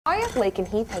RAF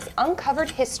Lakenheath has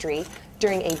uncovered history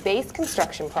during a base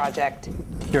construction project.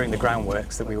 During the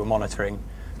groundworks that we were monitoring,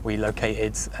 we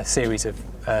located a series of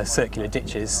circular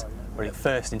ditches, were at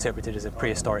first interpreted as a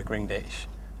prehistoric ring ditch.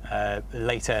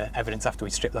 Later evidence, after we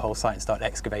stripped the whole site and started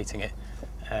excavating it,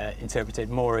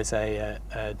 interpreted more as an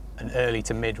early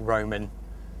to mid-Roman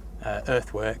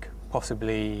earthwork,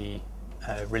 possibly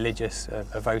religious,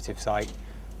 a votive site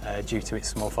due to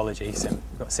its morphology. So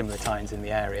we've got similar tines in the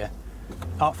area.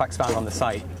 Artefacts found on the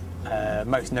site,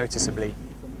 most noticeably,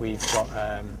 we've got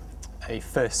a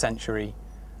 1st century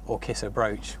Orkissa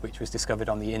brooch, which was discovered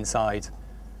on the inside,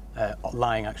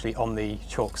 lying actually on the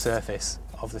chalk surface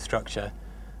of the structure.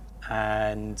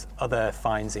 And other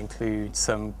finds include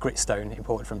some gritstone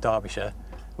imported from Derbyshire,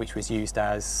 which was used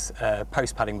as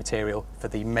post padding material for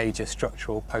the major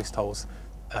structural post holes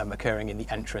occurring in the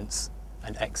entrance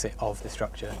and exit of the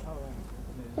structure.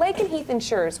 Lakenheath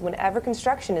ensures whenever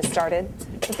construction is started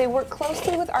that they work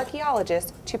closely with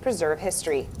archaeologists to preserve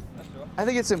history. I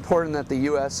think it's important that the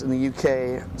US and the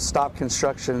UK stop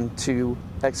construction to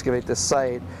excavate this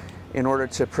site in order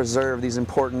to preserve these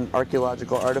important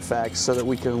archaeological artifacts so that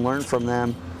we can learn from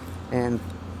them and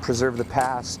preserve the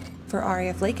past. For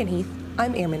RAF Lakenheath,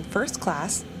 I'm Airman First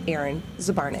Class Erin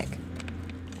Zabarnick.